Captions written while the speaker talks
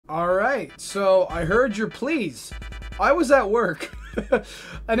Alright, so I heard your pleas. I was at work.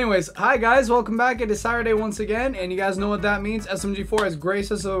 Anyways, hi guys, welcome back. It is Saturday once again, and you guys know what that means. SMG4 has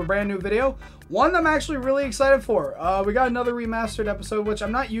graced us with a brand new video. One that I'm actually really excited for. We got another remastered episode, which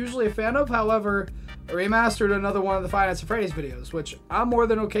I'm not usually a fan of. However, I remastered another one of the Five Nights at Freddy's videos, which I'm more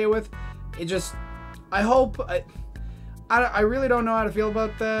than okay with. It just, I hope... I really don't know how to feel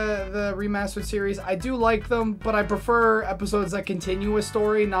about the remastered series. I do like them, but I prefer episodes that continue a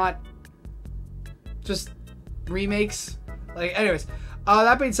story, not just remakes. Like, anyways,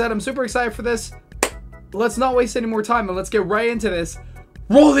 that being said, I'm super excited for this. Let's not waste any more time and let's get right into this.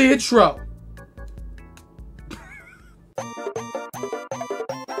 Roll the intro!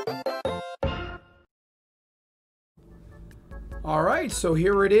 Alright, so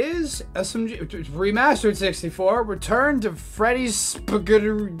here it is. SMG Remastered 64. Return to Freddy's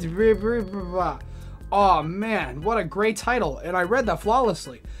Spaghettria. Oh man, what a great title. And I read that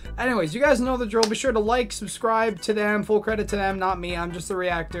flawlessly. Anyways, you guys know the drill. Be sure to like, subscribe to them. Full credit to them, not me. I'm just the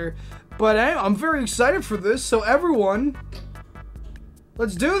reactor. But I'm very excited for this. So everyone,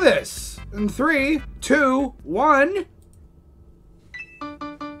 let's do this. In 3, 2, 1. Ba,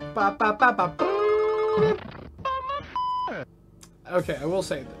 ba, ba, ba, ba. Okay, I will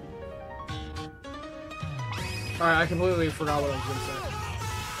say that. Alright, I completely forgot what I was gonna say.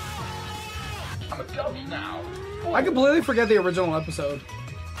 I'm a ghost now. I completely forget the original episode.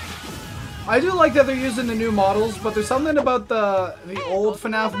 I do like that they're using the new models, but there's something about the old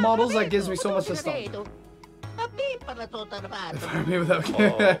FNAF models that gives me so much nostalgia.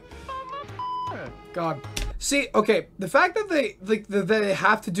 God. See, okay, the fact that they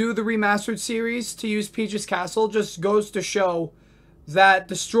have to do the remastered series to use Peach's Castle just goes to show that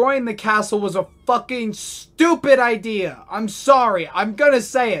destroying the castle was a fucking stupid idea. I'm sorry. I'm gonna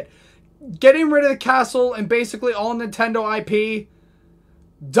say it. Getting rid of the castle and basically all Nintendo IP.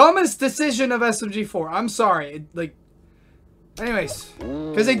 Dumbest decision of SMG4. I'm sorry. Anyways,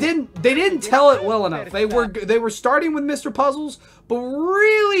 because they didn't tell it well enough. They were starting with Mr. Puzzles, but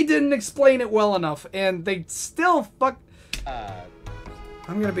really didn't explain it well enough, and they still I'm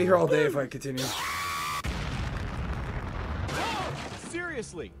gonna be here all day if I continue.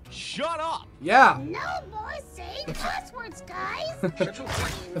 Seriously, shut up! Yeah. No more saying cuss words, guys.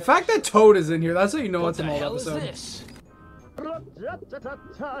 The fact that Toad is in here, that's how you know it's an old episode. This? Don't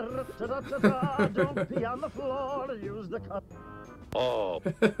pee on the floor, use the cup. Oh.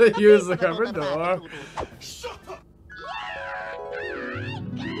 Use the cupboard door.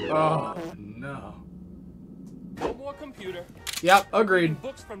 Oh no. No more computer. Yep, agreed.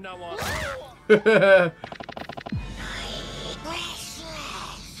 Books from now on. Oh,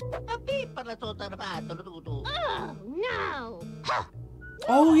 no.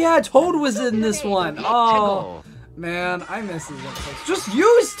 Oh yeah, Toad was in this one. Oh man, I miss these episodes. Just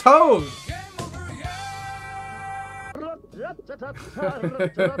use Toad.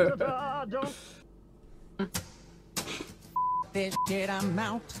 This shit I'm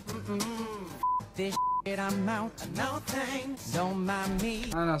out. This shit I'm out. No thanks. Don't mind me. I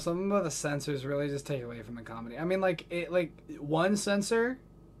don't know, something about the censors really just take away from the comedy. I mean, like one censor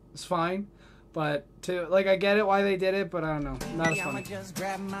is fine, but I get it why they did it, but I don't know, not as funny. I'ma just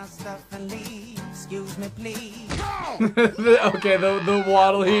grab my stuff and leave. Excuse me, please. Okay, the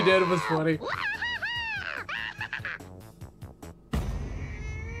waddle he did was funny.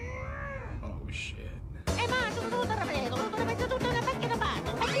 Oh shit.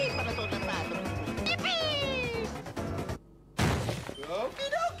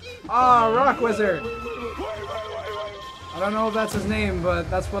 Ah, Rock Wizard. I don't know if that's his name, but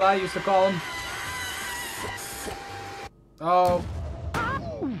that's what I used to call him. Oh.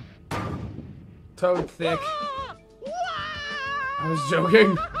 Toad thick. I was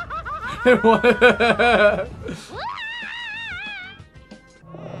joking.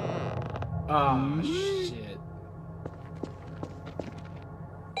 Oh, shit.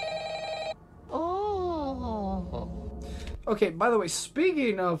 Okay, by the way,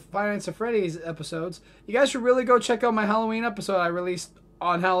 speaking of Five Nights at Freddy's episodes, you guys should really go check out my Halloween episode I released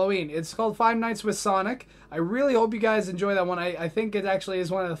on Halloween. It's called Five Nights with Sonic. I really hope you guys enjoy that one. I think it actually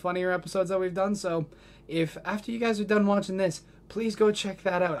is one of the funnier episodes that we've done, so if after you guys are done watching this, please go check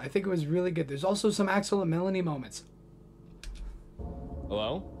that out. I think it was really good. There's also some Axel and Melanie moments.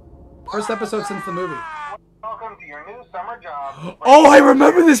 Hello? First episode since the movie. Welcome to your new summer job. Oh, I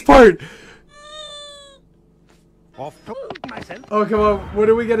remember this part! Off myself. Oh, come on. What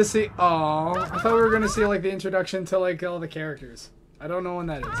are we gonna see? Oh, I thought we were gonna see like the introduction to like all the characters. I don't know when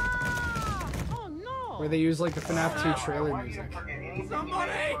that is. Oh no. Where they use like the FNAF 2 trailer music.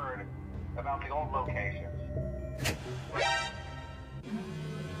 Somebody! About the old locations.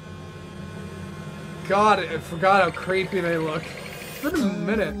 god, I forgot how creepy they look. It's been a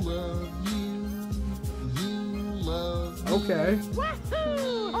minute. Okay.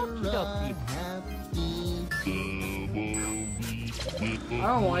 I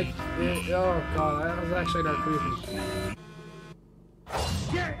don't like it. Oh god, that was actually not creepy.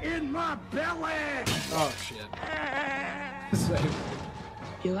 Get in my belly! Oh shit. Same.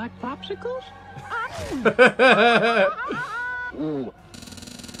 You like popsicles?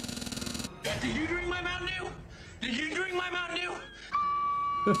 Did you drink my Mountain Dew? Did you drink my Mountain Dew?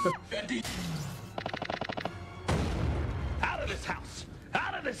 Out of this house!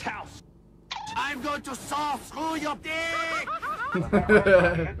 Out of this house! I'm going to saw through your dick!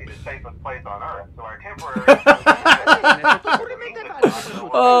 Should be the safest place on Earth, so our temporary...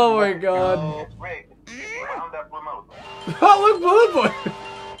 Oh my god. It's rigged. It's round up remotely. Oh look, Balloon Boy!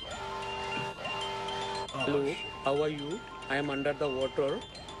 Hello, how are you? I am under the water.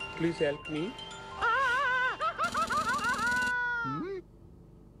 Please help me.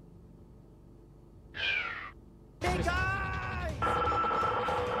 I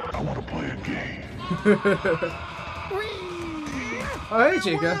want to play a game. Oh hey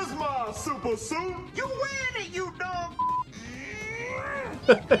Chica. Where's my super suit? You win it, you dog!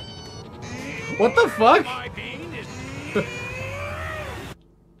 What the fuck? My bean is...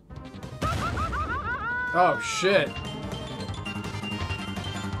 Oh shit.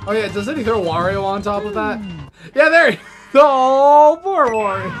 Oh yeah, doesn't he throw Wario on top of that? Yeah, there he... Oh, poor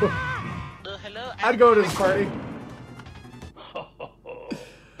Wario. Hello. I'd go to this party.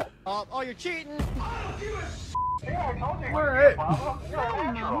 Oh, you're cheating! Yeah, I told you. Alright.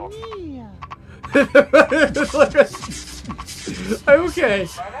 Okay. I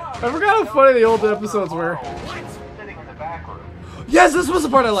forgot how funny the old episodes were. Sitting in the back room. Yes, this was the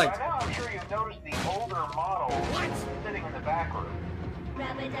part I liked. By now, I'm sure you've noticed the older model sitting in the back room.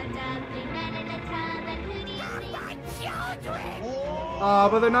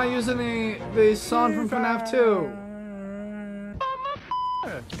 But they're not using the song from FNAF 2.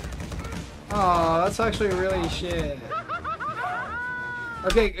 Oh, that's actually really shit.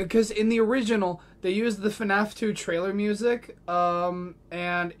 Okay, because in the original, they used the FNAF 2 trailer music,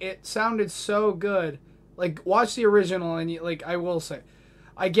 and it sounded so good. Like, watch the original, and you, like, I will say,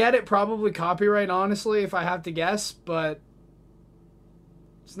 I get it, probably copyright, honestly, if I have to guess, but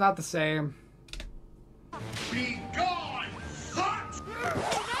it's not the same. Be gone! Hot!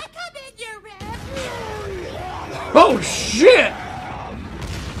 Oh shit!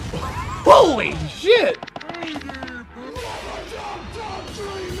 Holy shit!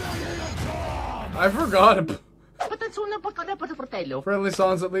 I forgot. Friendly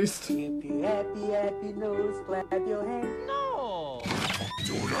songs at least. No!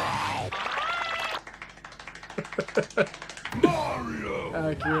 Mario!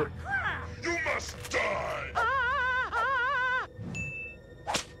 Accurate. You must die!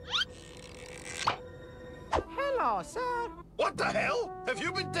 Hello, sir. What the hell? Have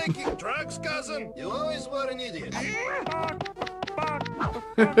you been taking drugs, cousin? You always were an idiot.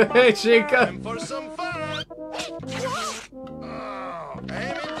 Hey, Chica. Time for some fun! Oh, I'm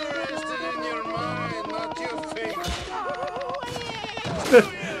interested in your mind, not your face.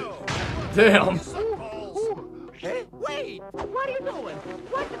 Damn. Hey, wait! What are you doing?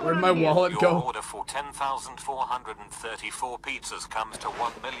 Where'd my wallet Your go? order for 10,434 pizzas comes to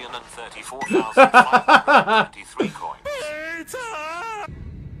 1,034,523 coins.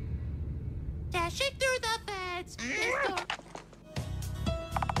 Dashing through the fence.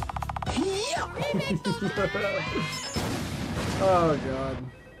 Oh god.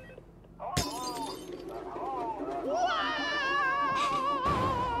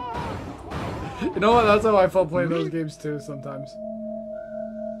 You know what? That's how I felt playing those games too sometimes.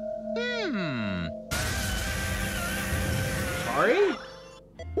 Sorry?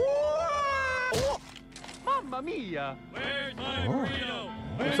 Mamma mia! Where's my burrito?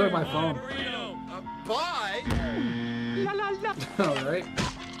 I took my phone. Bye! La la la! Alright.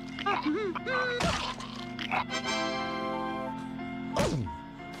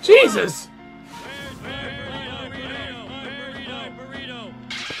 Jesus!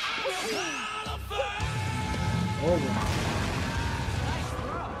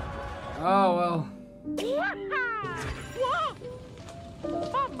 Oh well.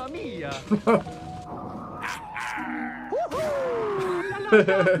 Mamma mia!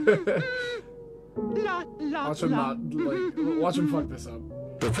 Watch him not like. Watch him fuck this up.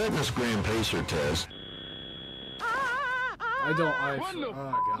 The fitness gram pacer test. Oh god.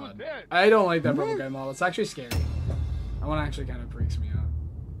 I don't like that purple guy model. It's actually scary. That one actually kind of freaks me out.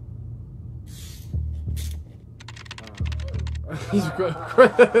 He's good.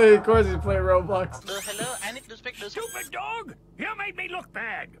 Of course he's playing Roblox. Hello, I need to speak to stupid dog. You made me look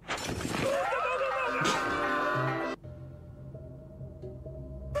bad.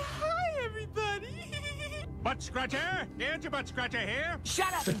 Hi, everybody. Butt scratcher? Get your butt scratcher here.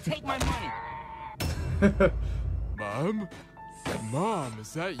 Shut up and take my money. Mom? Mom,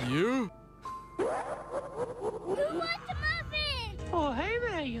 is that you? Who wants a muffin? Oh, hey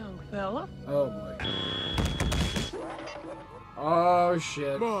there, young fella. Oh boy. Oh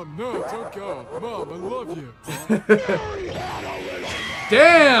shit. Mom, no, don't go. Mom, I love you.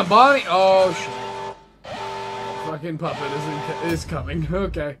 Damn, Bonnie. Oh shit. Fucking puppet is coming.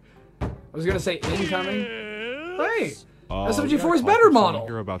 Okay. I was gonna say incoming. Hey, SMG4 is better model.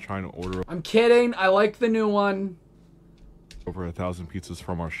 Here about trying to order I'm kidding. I like the new one. over 1,000 pizzas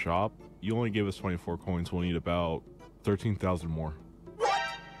from our shop. You only gave us 24 coins. We'll need about 13,000 more.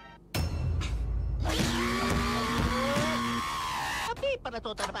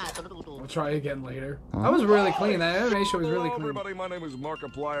 We'll try again later. That was really clean. That animation was really clean. Everybody, my name is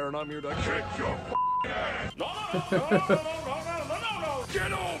Markiplier, and I'm here to kick your ass. No.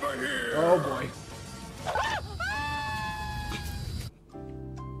 Get over here. Oh boy.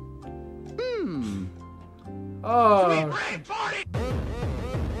 Oh.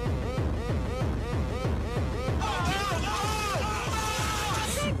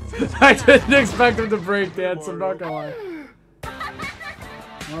 I didn't expect him to break dance, I'm not gonna lie.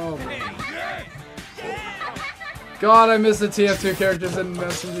 Oh boy. God, I miss the TF2 characters in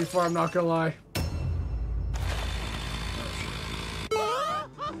SMG4, I'm not gonna lie.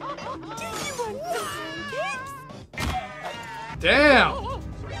 Damn!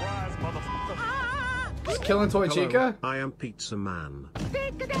 Just killing Toy Chica? I am Pizza Man.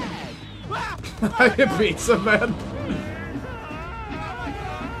 I am Pizza Man.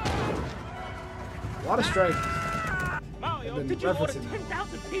 A lot of strength. Mario, Been did you order referencing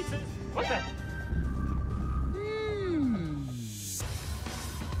 10,000 pizzas? What's that?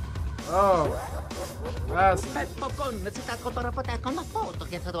 Oh. That's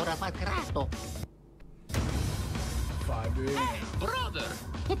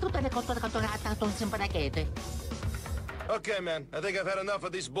Okay, man. I think I've had enough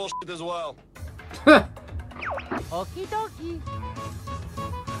of this bullshit as well. Okie dokie.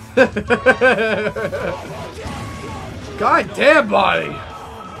 God damn, body!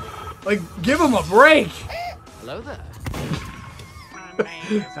 Like, give him a break! Hello there.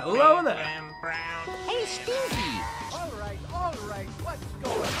 Hello there! Hey, Stinky. Alright, let's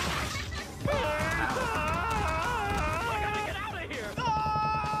go. I gotta get out of here.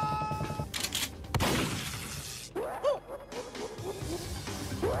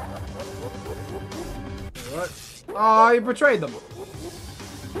 What? Oh, you betrayed them.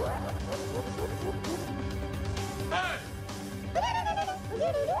 Oh,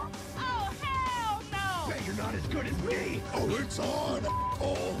 hell no! You're not as good as me. Oh, it's on.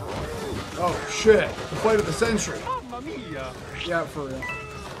 Oh shit! The fight of the century. Mamma mia. Yeah, for real.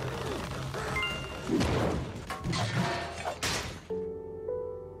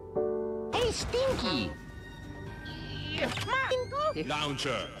 Hey, Stinky.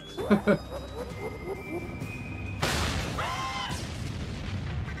 Launcher.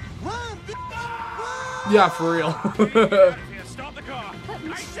 Yeah, for real. Stop the car.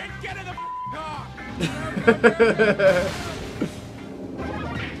 I said get in the car.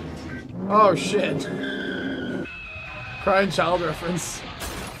 Oh shit. Crying child reference.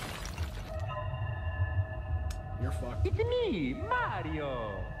 You're fucked. It's me,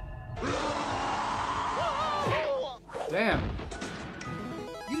 Mario. Damn.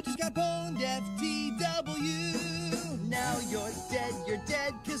 You just got boned, FTW. Now you're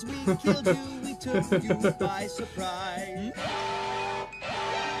dead, cause we killed you. We took you by surprise.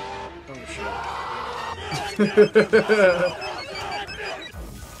 Oh shit.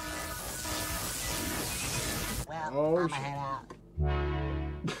 Oh shit.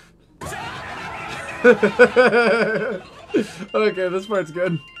 Okay, this part's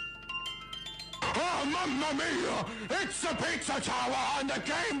good. Oh, mamma mia! It's the Pizza Tower on the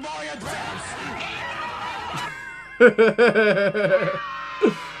Game Boy Advance!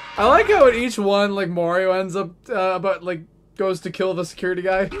 I like how in each one, like, Mario ends up, goes to kill the security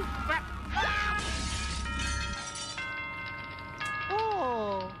guy.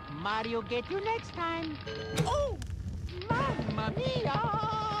 Oh, Mario get you next time. Oh, mamma mia!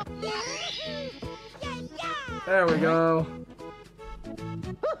 There we go.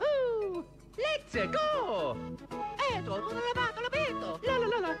 Woohoo! Let's go! Eto, tutto lavato, l'abito! La la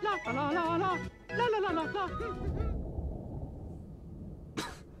la la la la la la la la la la la.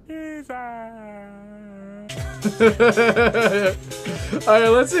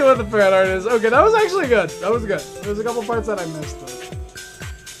 Alright, let's see what the fan art is. Okay, that was actually good. That was good. There's a couple parts that I missed.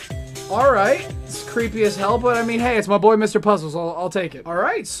 Alright. It's creepy as hell, but I mean, hey, it's my boy Mr. Puzzles. I'll take it.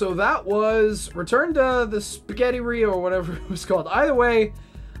 Alright, so that was Return to the Spaghettria or whatever it was called. Either way,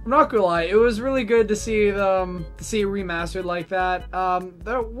 I'm not gonna lie, it was really good to see remastered like that.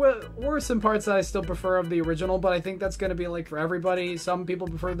 There were some parts that I still prefer of the original, but I think that's gonna be like for everybody. Some people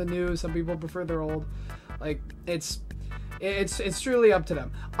prefer the new, some people prefer their old. Like, it's truly up to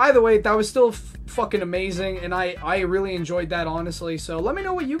them. Either way, that was still fucking amazing, and I really enjoyed that, honestly. So let me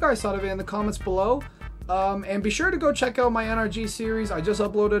know what you guys thought of it in the comments below. And be sure to go check out my NRG series. I just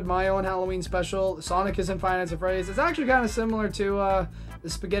uploaded my own Halloween special. Sonic is in Finance at Freddy's. It's actually kind of similar to the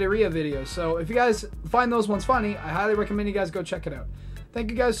Spaghettria videos. So if you guys find those ones funny, I highly recommend you guys go check it out.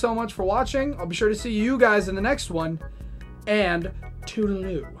 Thank you guys so much for watching. I'll be sure to see you guys in the next one. And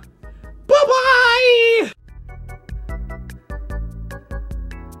toodaloo. Bye-bye!